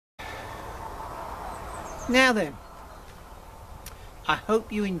Now then, I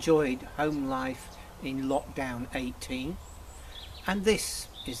hope you enjoyed home life in lockdown 18, and this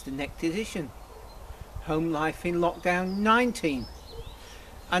is the next edition, home life in lockdown 19.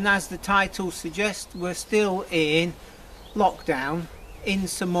 And as the title suggests, we're still in lockdown in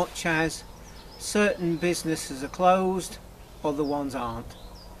so much as certain businesses are closed, other ones aren't.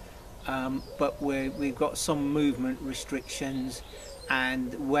 But we've got some movement restrictions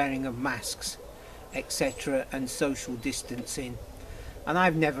and wearing of masks, etc., and social distancing. And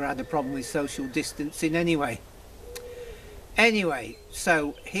I've never had a problem with social distancing anyway.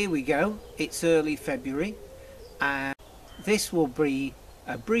 So here we go. It's early February, and this will be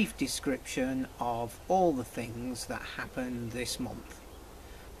a brief description of all the things that happened this month.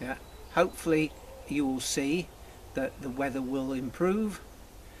 Yeah, hopefully you will see that the weather will improve,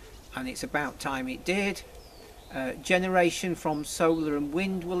 and it's about time it did. Generation from solar and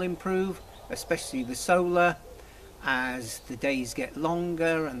wind will improve, especially the solar, as the days get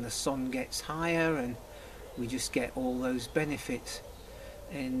longer and the sun gets higher, and we just get all those benefits,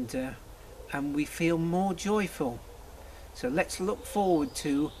 and we feel more joyful. So let's look forward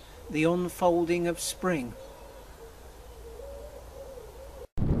to the unfolding of spring.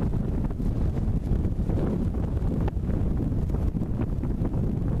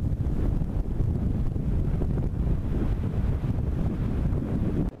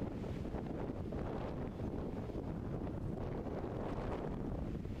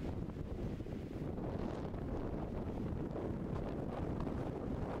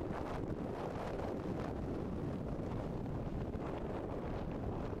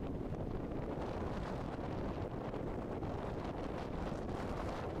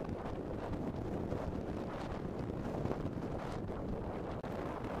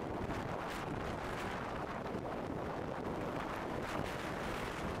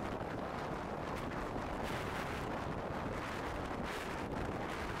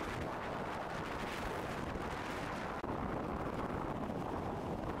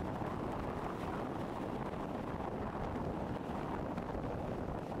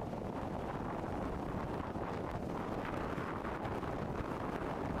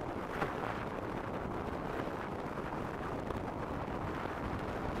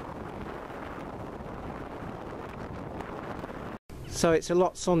 So it's a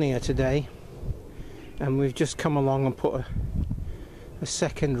lot sunnier today, and we've just come along and put a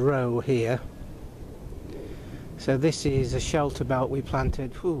second row here. So this is a shelter belt we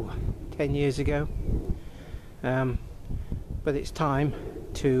planted 10 years ago, but it's time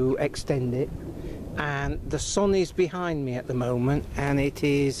to extend it, and the sun is behind me at the moment, and it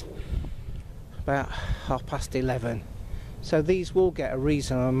is about 11:30, so these will get a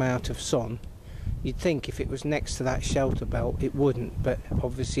reasonable amount of sun. You'd think if it was next to that shelter belt it wouldn't, but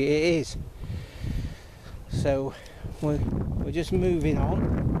obviously it is. So we're just moving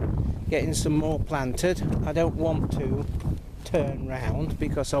on, getting some more planted. I don't want to turn round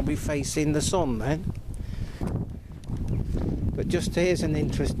because I'll be facing the sun then. But just here's an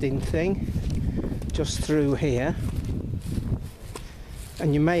interesting thing, just through here,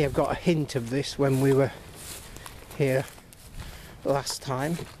 and you may have got a hint of this when we were here last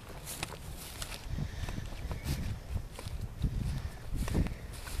time.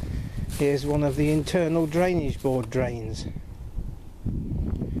 Here's one of the internal drainage board drains.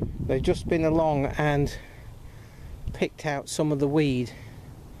 They've just been along and picked out some of the weed.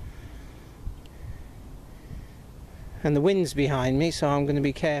 And the wind's behind me, so I'm going to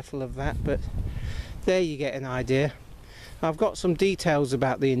be careful of that, but there you get an idea. I've got some details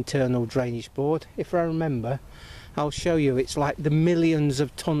about the internal drainage board. If I remember, I'll show you. It's like the millions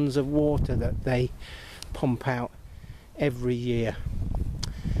of tons of water that they pump out every year.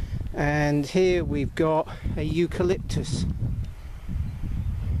 And here we've got a eucalyptus.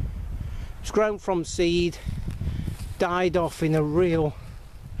 It's grown from seed, died off in a real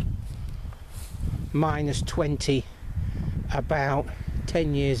 -20 about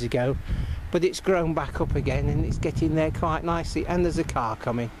 10 years ago, but it's grown back up again and it's getting there quite nicely, and there's a car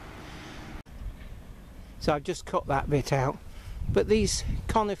coming. So I've just cut that bit out, but these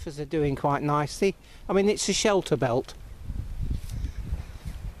conifers are doing quite nicely. I mean, it's a shelter belt.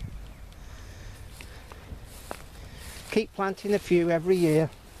 Keep planting a few every year.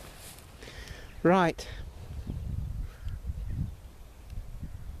 Right.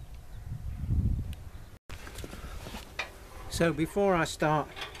 So before I start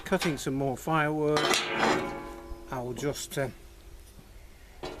cutting some more firewood, I'll just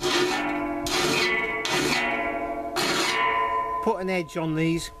put an edge on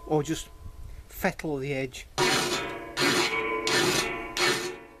these, or just fettle the edge.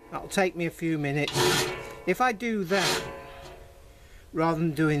 That'll take me a few minutes. If I do that rather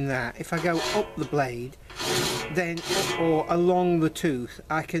than doing that, if I go up the blade then or along the tooth,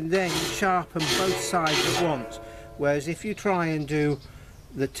 I can then sharpen both sides at once, whereas if you try and do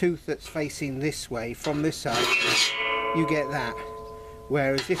the tooth that's facing this way from this side, you get that,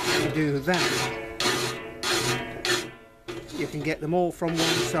 whereas if you do that, you can get them all from one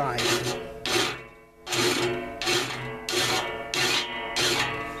side.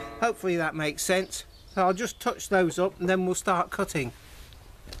 Hopefully that makes sense. So I'll just touch those up and then we'll start cutting.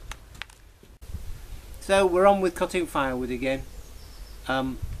 So we're on with cutting firewood again.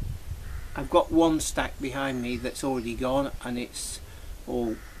 I've got one stack behind me that's already gone and it's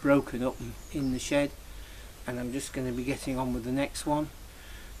all broken up in the shed, and I'm just going to be getting on with the next one.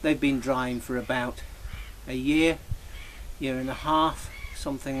 They've been drying for about a year and a half,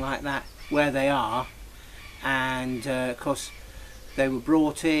 something like that, where they are, and of course they were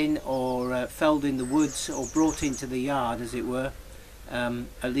brought in or felled in the woods or brought into the yard, as it were,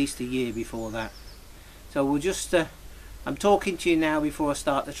 at least a year before that. So we'll just I'm talking to you now before I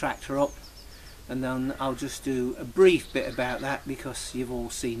start the tractor up, and then I'll just do a brief bit about that because you've all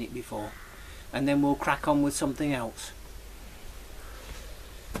seen it before, and then we'll crack on with something else.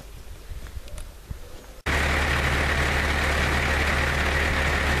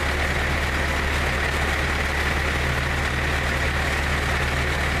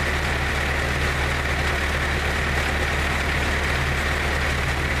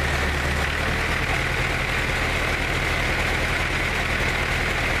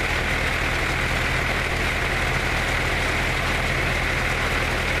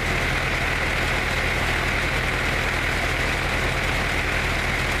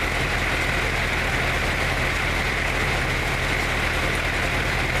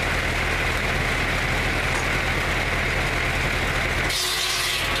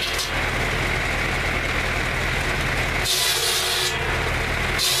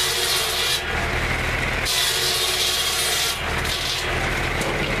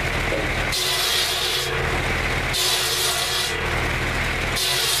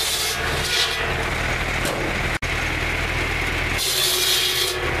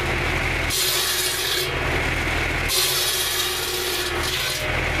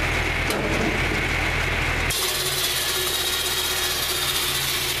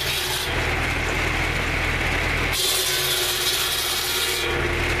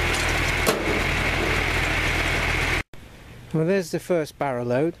 Well, there's the first barrow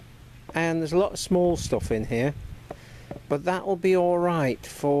load, and there's a lot of small stuff in here, but that will be alright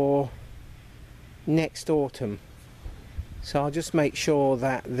for next autumn. So I'll just make sure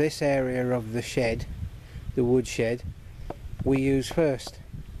that this area of the shed, the wood shed, we use first.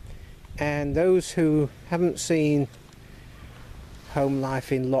 And those who haven't seen Home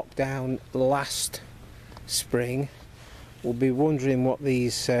Life in Lockdown last spring will be wondering what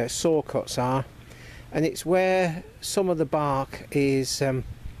these saw cuts are. And it's where some of the bark is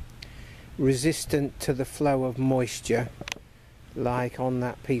resistant to the flow of moisture, like on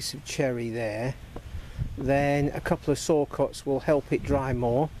that piece of cherry there. Then a couple of saw cuts will help it dry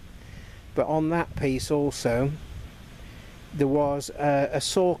more, but on that piece also there was a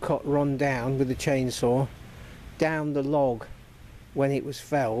saw cut run down with the chainsaw down the log when it was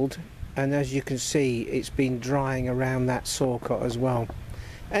felled, and as you can see it's been drying around that saw cut as well.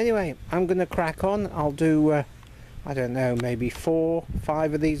 Anyway, I'm going to crack on. I'll do, I don't know, maybe 4,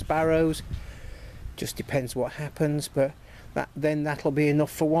 5 of these barrows. Just depends what happens, but then that'll be enough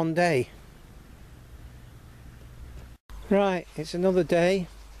for one day. Right, it's another day,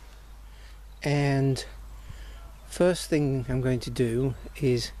 and first thing I'm going to do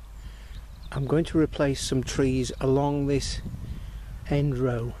is I'm going to replace some trees along this end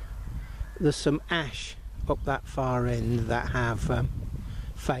row. There's some ash up that far end that have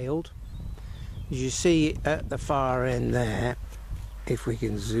failed. As you see at the far end there, if we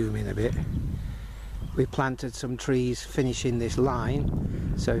can zoom in a bit, we planted some trees finishing this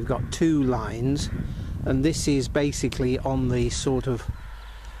line, so we've got 2 lines, and this is basically on the sort of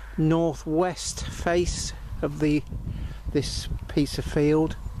northwest face of this piece of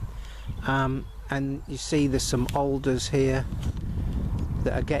field, and you see there's some alders here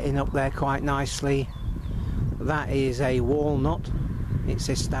that are getting up there quite nicely. That is a walnut, it's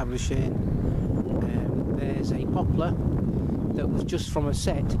establishing. There's a poplar that was just from a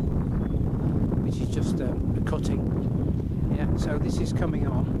set, which is just a cutting. Yeah, so this is coming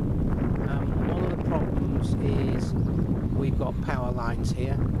on. One of the problems is we've got power lines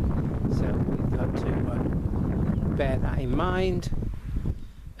here, so we've got to bear that in mind.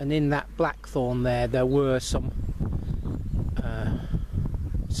 And in that blackthorn there were some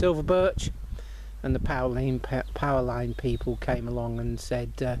silver birch, and the power line people came along and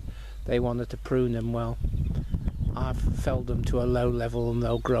said they wanted to prune them. Well, I've felled them to a low level and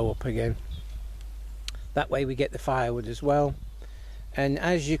they'll grow up again. That way we get the firewood as well. And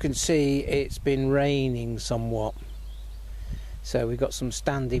as you can see, it's been raining somewhat, so we've got some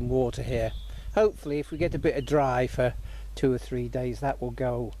standing water here. Hopefully if we get a bit of dry for 2 or 3 days, that will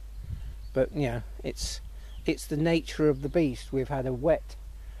go. But you know, it's the nature of the beast. We've had a wet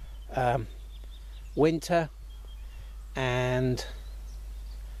winter and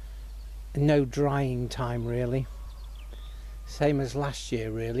no drying time really. Same as last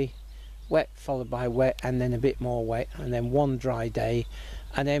year really. Wet followed by wet, and then a bit more wet, and then one dry day,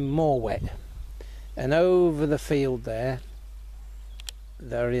 and then more wet. And over the field there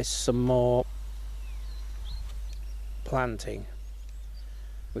is some more planting.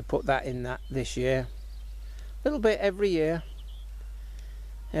 We put that in this year, a little bit every year.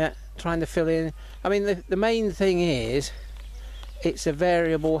 Yeah, trying to fill in. I mean, the main thing is it's a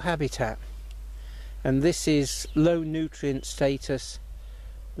variable habitat, and this is low nutrient status,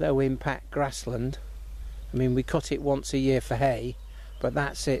 low impact grassland. I mean, we cut it once a year for hay, but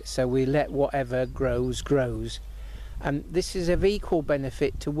that's it. So we let whatever grows. And this is of equal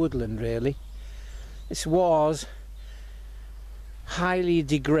benefit to woodland really. This was highly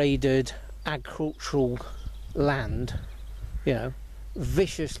degraded agricultural land, you know,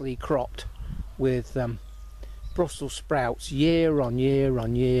 viciously cropped with Brussels sprouts year on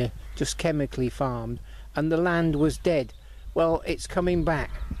year, just chemically farmed, and the land was dead. Well, it's coming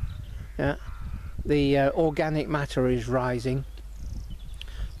back. Yeah, the organic matter is rising.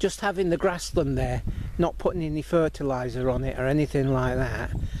 Just having the grassland there, not putting any fertilizer on it or anything like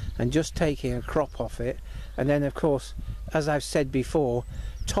that, and just taking a crop off it, and then of course, as I've said before,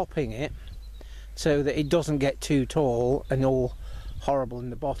 topping it so that it doesn't get too tall and all horrible in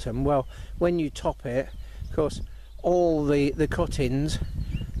the bottom. Well, when you top it, of course, all the cuttings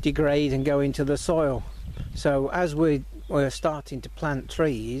degrade and go into the soil. So as we're starting to plant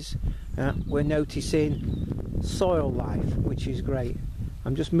trees, we're noticing soil life, which is great.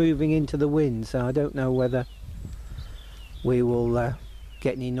 I'm just moving into the wind, so I don't know whether we will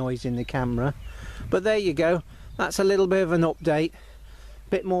get any noise in the camera. But there you go, that's a little bit of an update.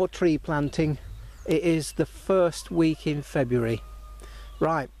 Bit more tree planting. It is the first week in February.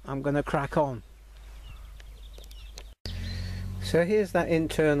 Right, I'm going to crack on. So here's that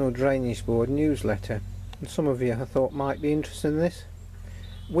internal drainage board newsletter. And some of you I thought might be interested in this.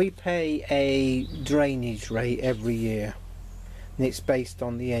 We pay a drainage rate every year, and it's based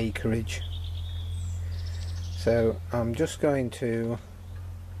on the acreage. So I'm just going to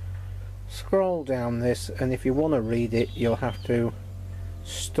scroll down this, and if you want to read it you'll have to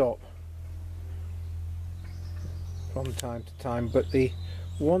stop from time to time. But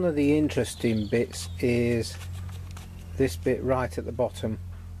one of the interesting bits is this bit right at the bottom,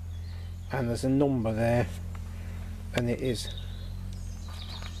 and there's a number there, and it is,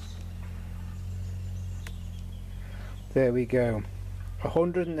 there we go,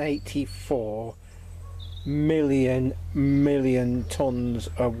 184 million tons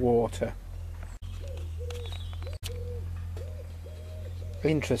of water.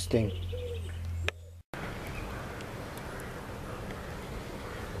 Interesting.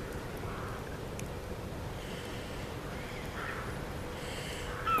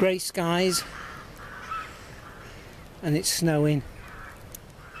 Grey skies, and it's snowing,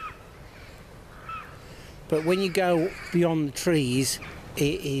 but when you go beyond the trees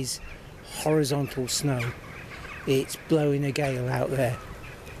it is horizontal snow. It's blowing a gale out there.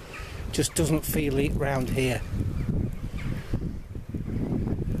 Just doesn't feel it round here.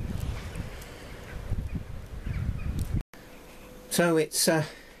 So it's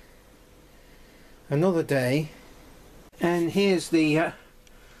another day, and here's the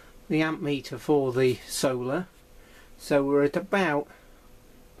amp meter for the solar. So we're at about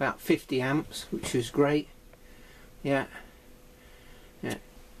 50 amps, which is great. Yeah,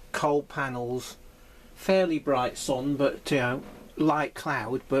 cold panels, fairly bright sun, but you know, light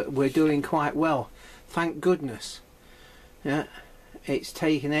cloud, but we're doing quite well, thank goodness. Yeah, it's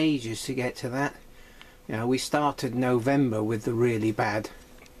taken ages to get to that. You know, we started November with the really bad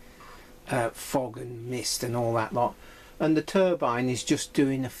fog and mist and all that lot, and the turbine is just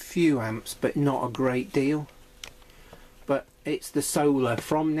doing a few amps but not a great deal. But it's the solar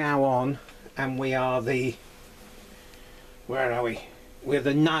from now on, and we are the, where are we? We're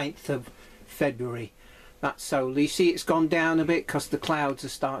the 9th of February. That's solar. You see it's gone down a bit because the clouds are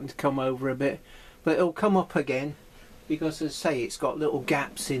starting to come over a bit, but it'll come up again because, as I say, it's got little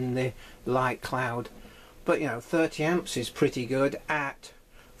gaps in the light cloud. But you know, 30 amps is pretty good at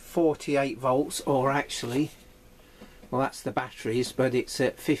 48 volts, or actually, well, that's the batteries, but it's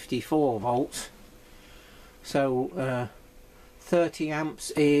at 54 volts. So 30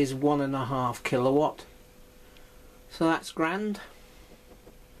 amps is 1.5 kilowatt. So that's grand.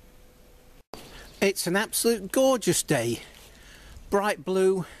 It's an absolute gorgeous day. Bright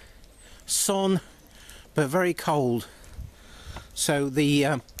blue, sun, but very cold. So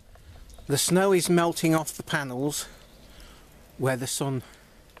the snow is melting off the panels where the sun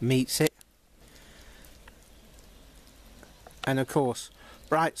meets it. And of course,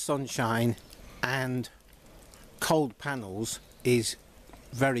 bright sunshine and cold panels is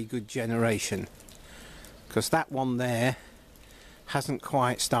very good generation, because that one there hasn't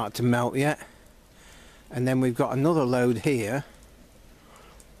quite started to melt yet, and then we've got another load here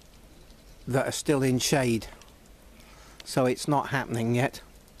that are still in shade, so it's not happening yet,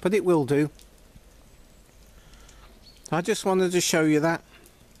 but it will do. I just wanted to show you that.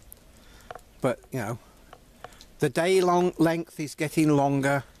 But you know, the day long length is getting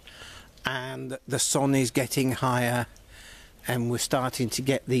longer and the sun is getting higher, and we're starting to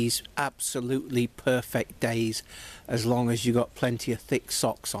get these absolutely perfect days, as long as you've got plenty of thick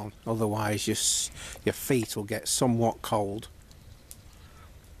socks on. Otherwise your feet will get somewhat cold.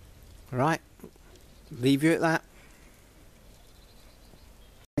 Right, leave you at that.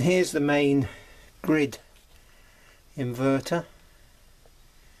 Here's the main grid inverter,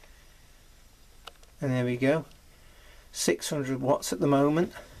 and there we go, 600 watts at the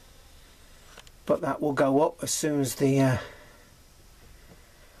moment, but that will go up as soon as the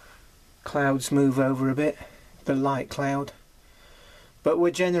clouds move over a bit, the light cloud. But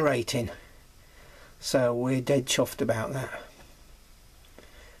we're generating, so we're dead chuffed about that.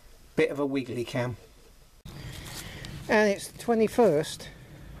 Bit of a wiggly cam. And it's the 21st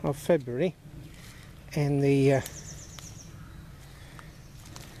of February, and the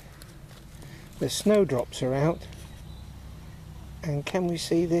snowdrops are out. And can we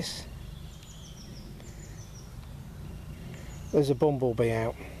see this? There's a bumblebee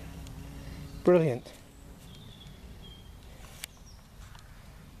out. Brilliant.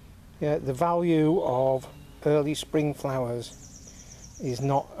 Yeah, the value of early spring flowers is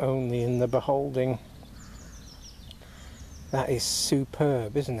not only in the beholding. That is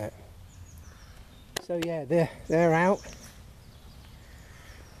superb, isn't it? So yeah, they're out.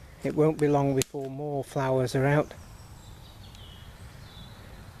 It won't be long before more flowers are out.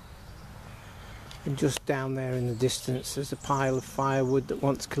 And just down there in the distance there's a pile of firewood that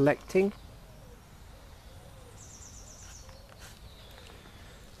wants collecting.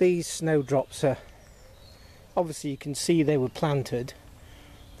 These snowdrops are, obviously you can see they were planted.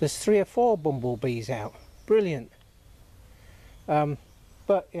 There's 3 or 4 bumblebees out. Brilliant.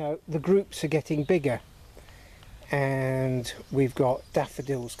 But you know, the groups are getting bigger, and we've got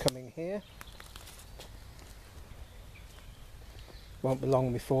daffodils coming here. Won't be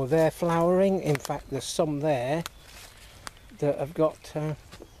long before they're flowering. In fact, there's some there that have got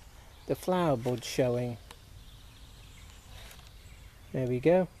the flower buds showing. There we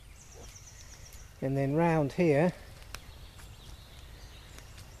go. And then round here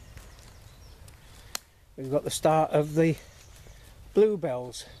we've got the start of the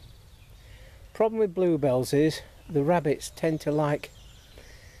bluebells. Problem with bluebells is the rabbits tend to like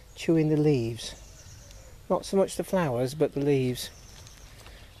chewing the leaves. Not so much the flowers, but the leaves.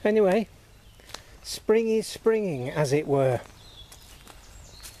 Anyway, spring is springing, as it were.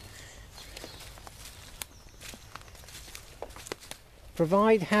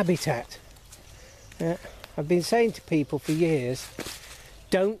 Provide habitat. I've been saying to people for years,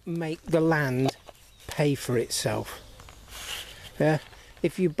 don't make the land pay for itself.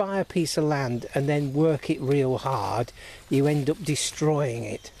 If you buy a piece of land and then work it real hard, you end up destroying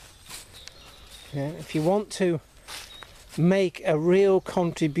it. If you want to make a real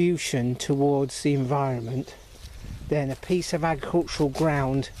contribution towards the environment, then a piece of agricultural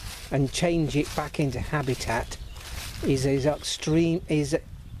ground and change it back into habitat is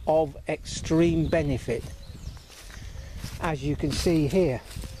of extreme benefit, as you can see here.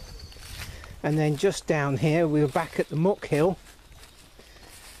 And then just down here we're back at the muck hill,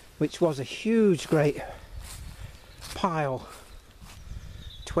 which was a huge great pile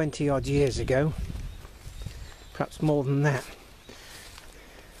 20 odd years ago, perhaps more than that.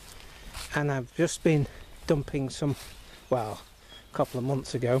 And I've just been dumping some, well, a couple of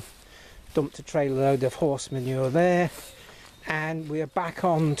months ago, dumped a trailer load of horse manure there, and we are back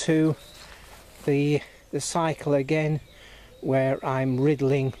on to the cycle again, where I'm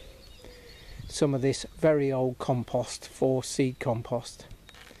riddling some of this very old compost for seed compost.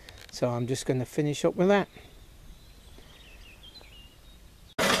 So I'm just going to finish up with that.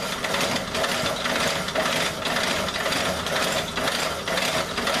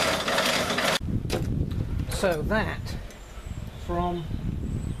 So that from,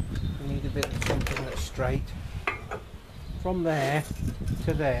 we need a bit of something that's straight, from there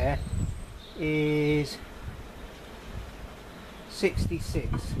to there is 66,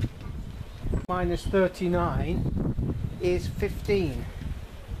 minus 39 is 15,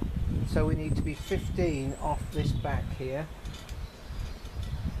 so we need to be 15 off this back here.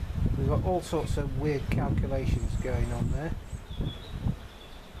 We've got all sorts of weird calculations going on there.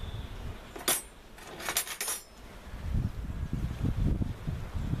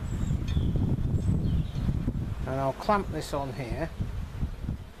 And I'll clamp this on here,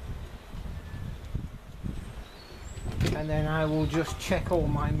 and then I will just check all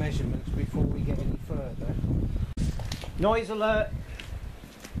my measurements before we get any further. Noise alert!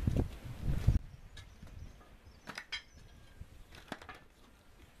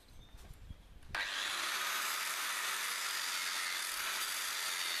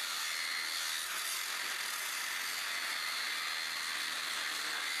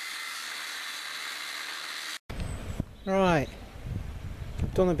 Right,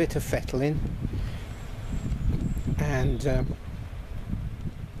 I've done a bit of fettling and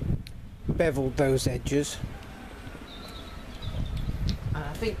beveled those edges, and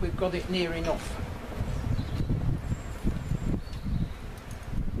I think we've got it near enough.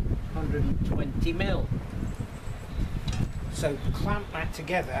 120 mil. So clamp that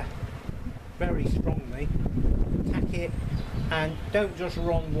together very strongly, tack it, and don't just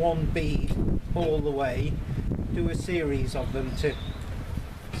run one bead all the way, do a series of them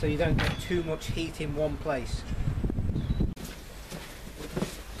so you don't get too much heat in one place.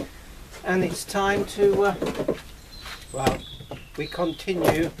 And it's time to well, we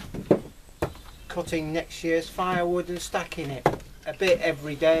continue cutting next year's firewood and stacking it a bit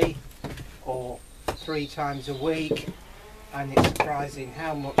every day or 3 times a week, and it's surprising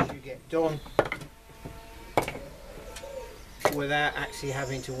how much you get done without actually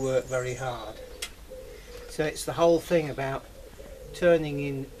having to work very hard. So it's the whole thing about turning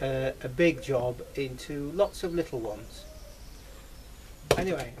in a big job into lots of little ones.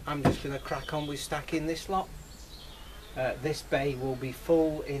 Anyway, I'm just going to crack on with stacking this lot. This bay will be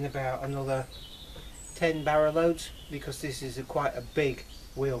full in about another 10 barrow loads, because this is quite a big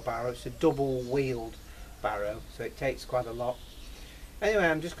wheelbarrow. It's a double wheeled barrow, so it takes quite a lot. Anyway,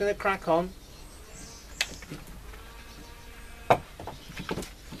 I'm just going to crack on.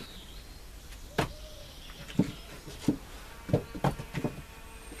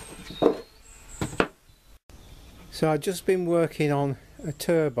 So I've just been working on a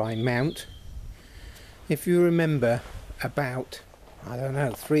turbine mount. If you remember, about, I don't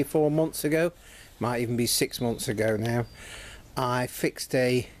know, 3-4 months ago, might even be 6 months ago now, I fixed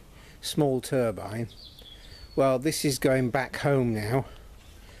a small turbine. Well, this is going back home now,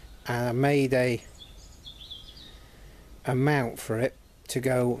 and I made a mount for it to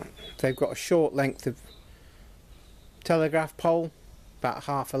go. They've got a short length of telegraph pole, about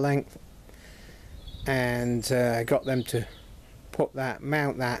half a length, and I got them to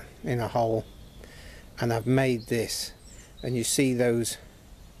mount that in a hole, and I've made this, and you see those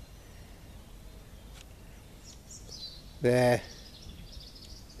there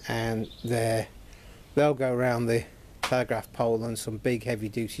and there. They'll go around the telegraph pole, and some big heavy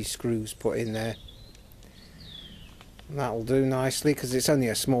duty screws put in there, and that'll do nicely because it's only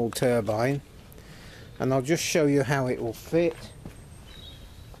a small turbine. And I'll just show you how it will fit.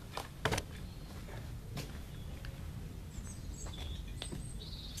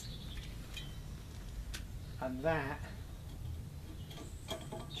 And that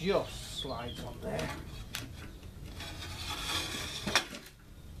just slides on there.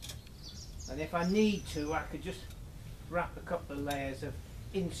 And if I need to, I could just wrap a couple of layers of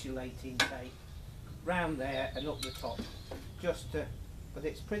insulating tape round there and up the top, just to, but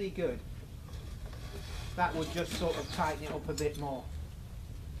it's pretty good. That would just sort of tighten it up a bit more.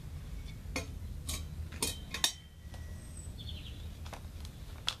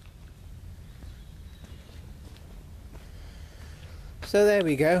 So there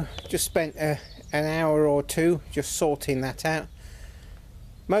we go, just spent an hour or two just sorting that out.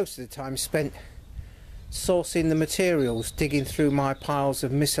 Most of the time spent sourcing the materials, digging through my piles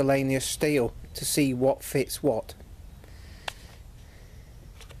of miscellaneous steel to see what fits what.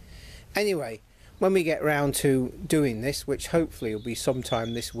 Anyway, when we get round to doing this, which hopefully will be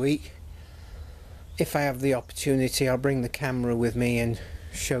sometime this week, if I have the opportunity, I'll bring the camera with me and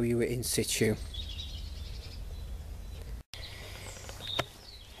show you it in situ.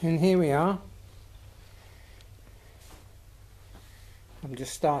 And here we are. I'm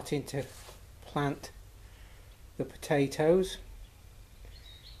just starting to plant the potatoes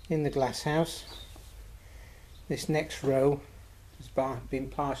in the glasshouse. this next row has been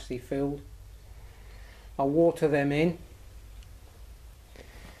partially filled. I'll water them in,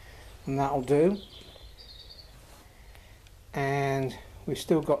 and that'll do. And we've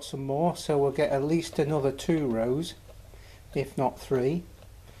still got some more, so we'll get at least another 2 rows, if not 3.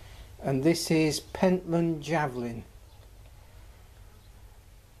 And this is Pentland Javelin.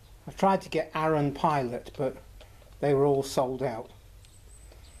 I tried to get Aran Pilot, but they were all sold out.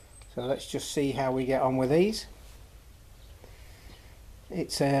 So let's just see how we get on with these.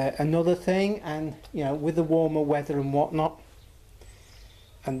 It's another thing, and you know, with the warmer weather and whatnot,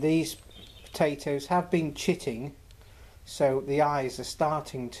 and these potatoes have been chitting, so the eyes are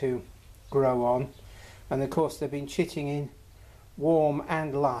starting to grow on, and of course they've been chitting in warm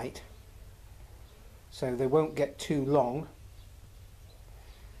and light, so they won't get too long.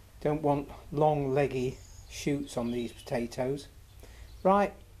 Don't want long leggy shoots on these potatoes.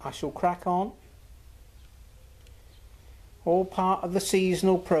 Right, I shall crack on. All part of the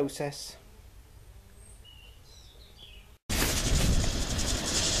seasonal process.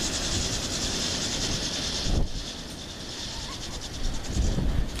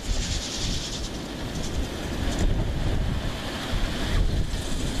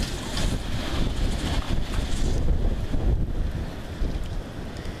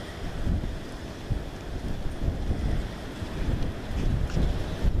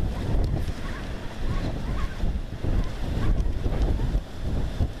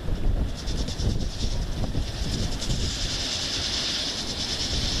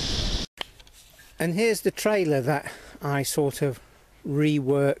 And here's the trailer that I sort of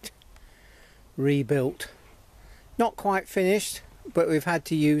reworked, rebuilt. Not quite finished, but we've had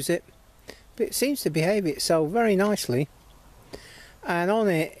to use it. But it seems to behave itself very nicely. And on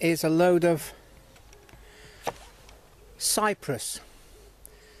it is a load of cypress.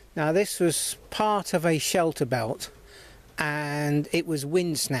 Now this was part of a shelter belt, and it was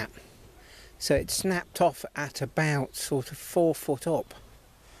wind snap. So it snapped off at about sort of 4 foot up.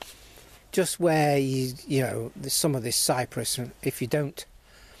 Just where you know some of this cypress, if you don't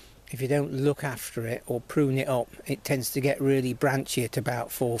look after it or prune it up, it tends to get really branchy at about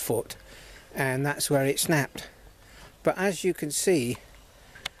 4 foot, and that's where it snapped. But as you can see,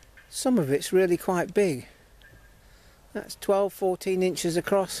 some of it's really quite big. That's 12-14 inches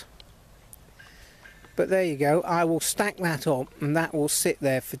across. But there you go. I will stack that up, and that will sit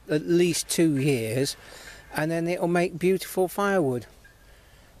there for at least 2 years, and then it'll make beautiful firewood.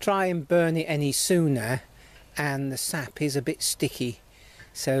 Try and burn it any sooner and the sap is a bit sticky,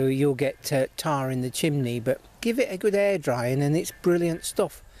 so you'll get tar in the chimney, but give it a good air drying and it's brilliant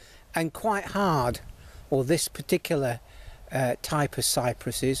stuff, and quite hard, or this particular type of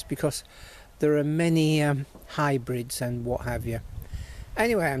cypresses, because there are many hybrids and what have you.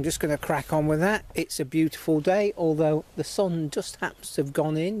 Anyway, I'm just going to crack on with that. It's a beautiful day, although the sun just happens to have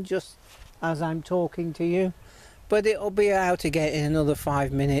gone in just as I'm talking to you. But it'll be out again in another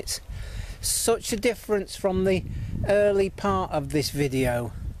 5 minutes. Such a difference from the early part of this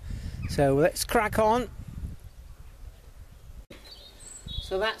video. So let's crack on.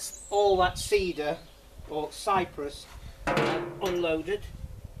 So that's all that cedar or cypress unloaded.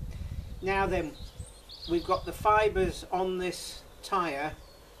 Now then, we've got the fibres on this tyre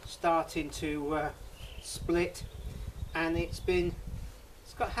starting to split, and it's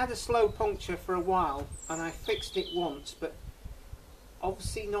had a slow puncture for a while, and I fixed it once, but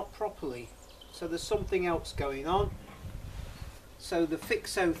obviously not properly, so there's something else going on. So the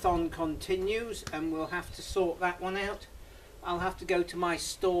fixothon continues, and we'll have to sort that one out. I'll have to go to my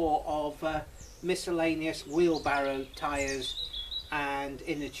store of miscellaneous wheelbarrow tyres and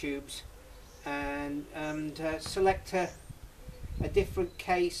inner tubes, and select a different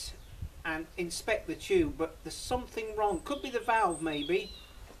case and inspect the tube. But there's something wrong. Could be the valve, maybe.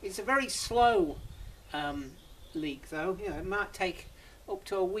 It's a very slow leak though. You know, it might take up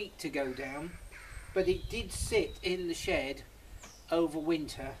to a week to go down, but it did sit in the shed over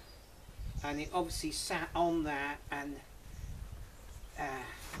winter, and it obviously sat on there, and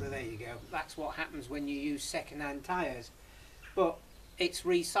so there you go. That's what happens when you use second-hand tyres. But it's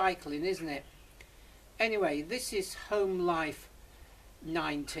recycling, isn't it? Anyway, this is Home Life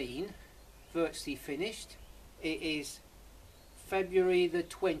 19, virtually finished. It is February the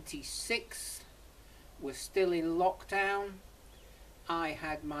 26th. We're still in lockdown. I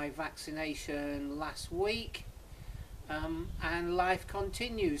had my vaccination last week, and life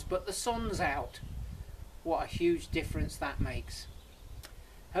continues, but the sun's out. What a huge difference that makes.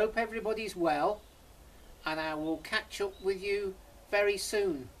 Hope everybody's well, and I will catch up with you very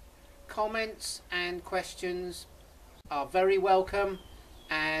soon. Comments and questions are very welcome,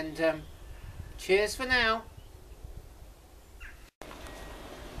 and cheers for now.